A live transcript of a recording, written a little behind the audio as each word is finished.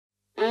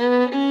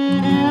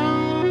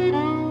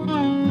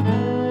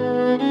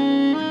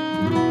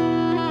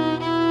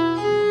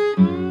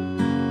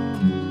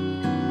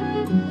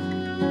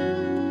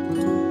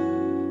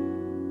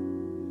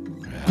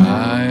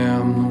I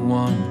am the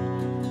one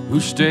who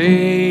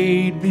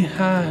stayed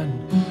behind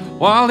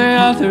while the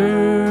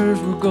others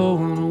were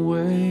going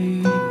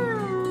away,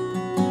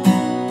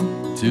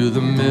 to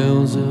the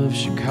mills of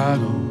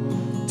Chicago,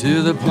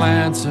 to the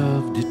plants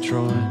of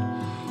Detroit,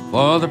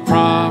 for the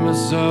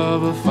promise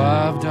of a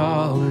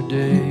 $5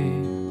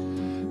 day.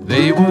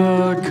 They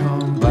would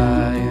come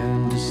by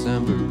in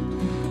December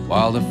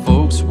while the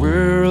folks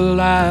were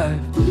alive,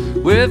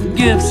 with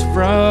gifts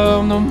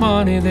from the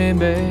money they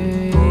made.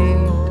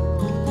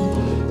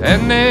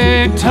 And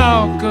they'd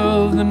talk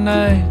of the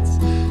nights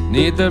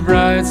neath the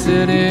bright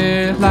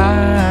city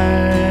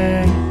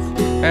lights,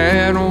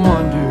 and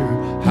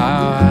wonder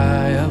how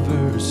I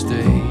ever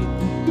stayed.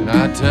 And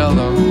I'd tell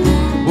them,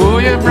 oh,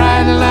 your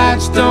bright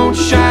lights don't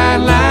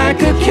shine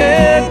like a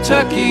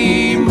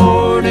Kentucky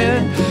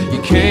morning.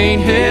 You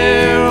can't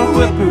hear a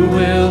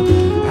whippoorwill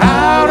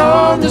out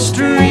on the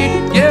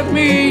street. Give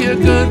me a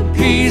good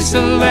piece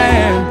of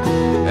land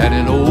and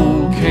an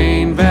old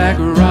caneback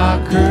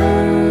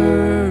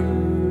rocker,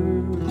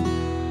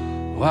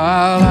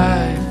 while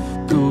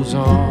life goes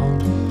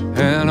on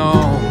and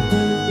on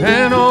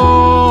and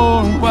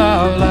on,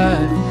 while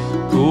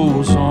life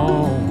goes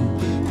on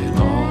and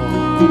on.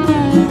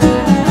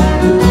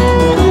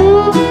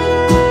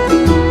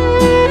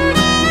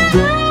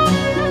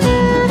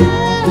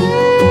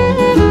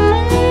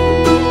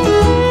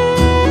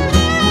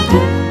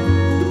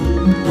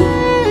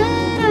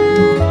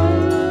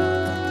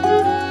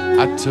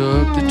 I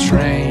took the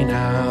train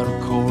out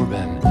of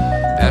Corbin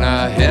and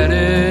I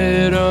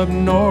headed up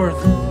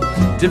north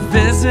to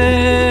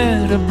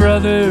visit a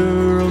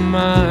brother of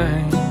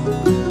mine.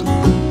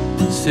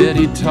 Said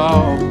he'd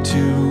talk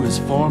to his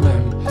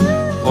foreman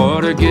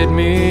for to get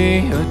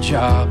me a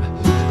job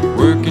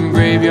working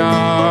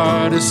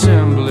graveyard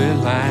assembly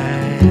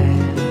line.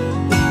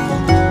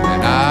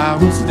 And I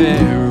was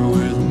there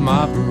with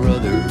my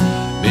brother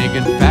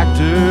making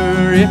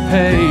factory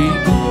pay,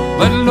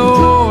 but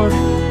Lord,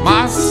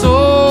 my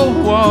soul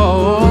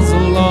was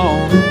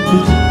alone.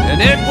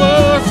 And it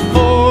was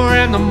 4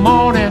 in the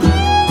morning,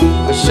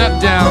 I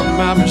shut down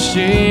my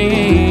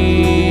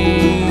machine.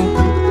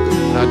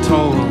 And I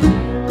told him,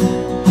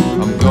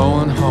 I'm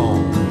going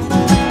home.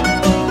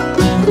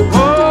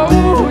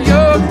 Oh,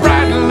 your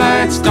bright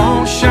lights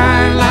don't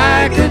shine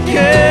like a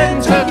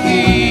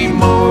Kentucky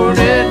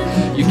morning.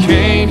 You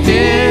can't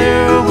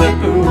hear a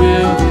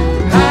whippoorwill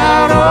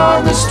out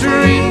on the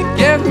street.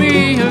 Give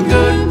me a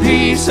good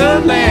piece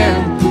of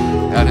land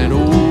and an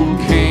old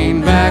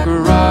caneback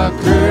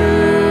rocker,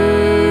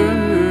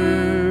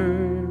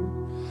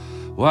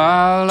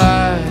 while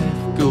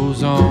life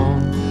goes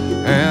on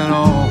and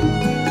on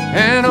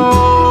and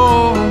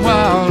on,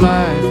 while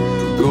life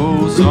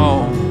goes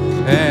on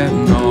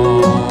and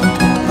on.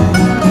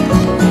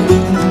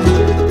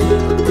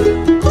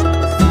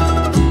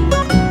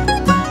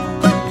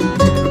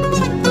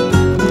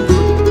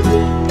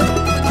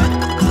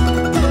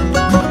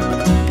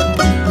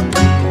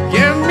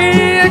 Give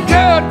me a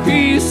good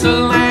piece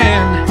of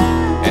land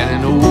and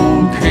an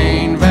old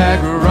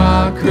caneback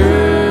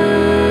rocker,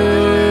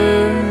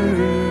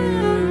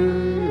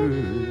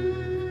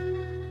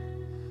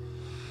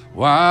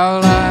 while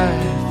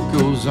life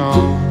goes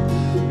on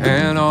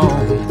and on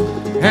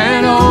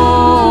and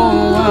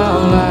on,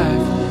 while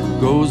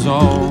life goes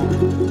on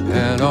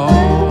and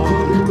on.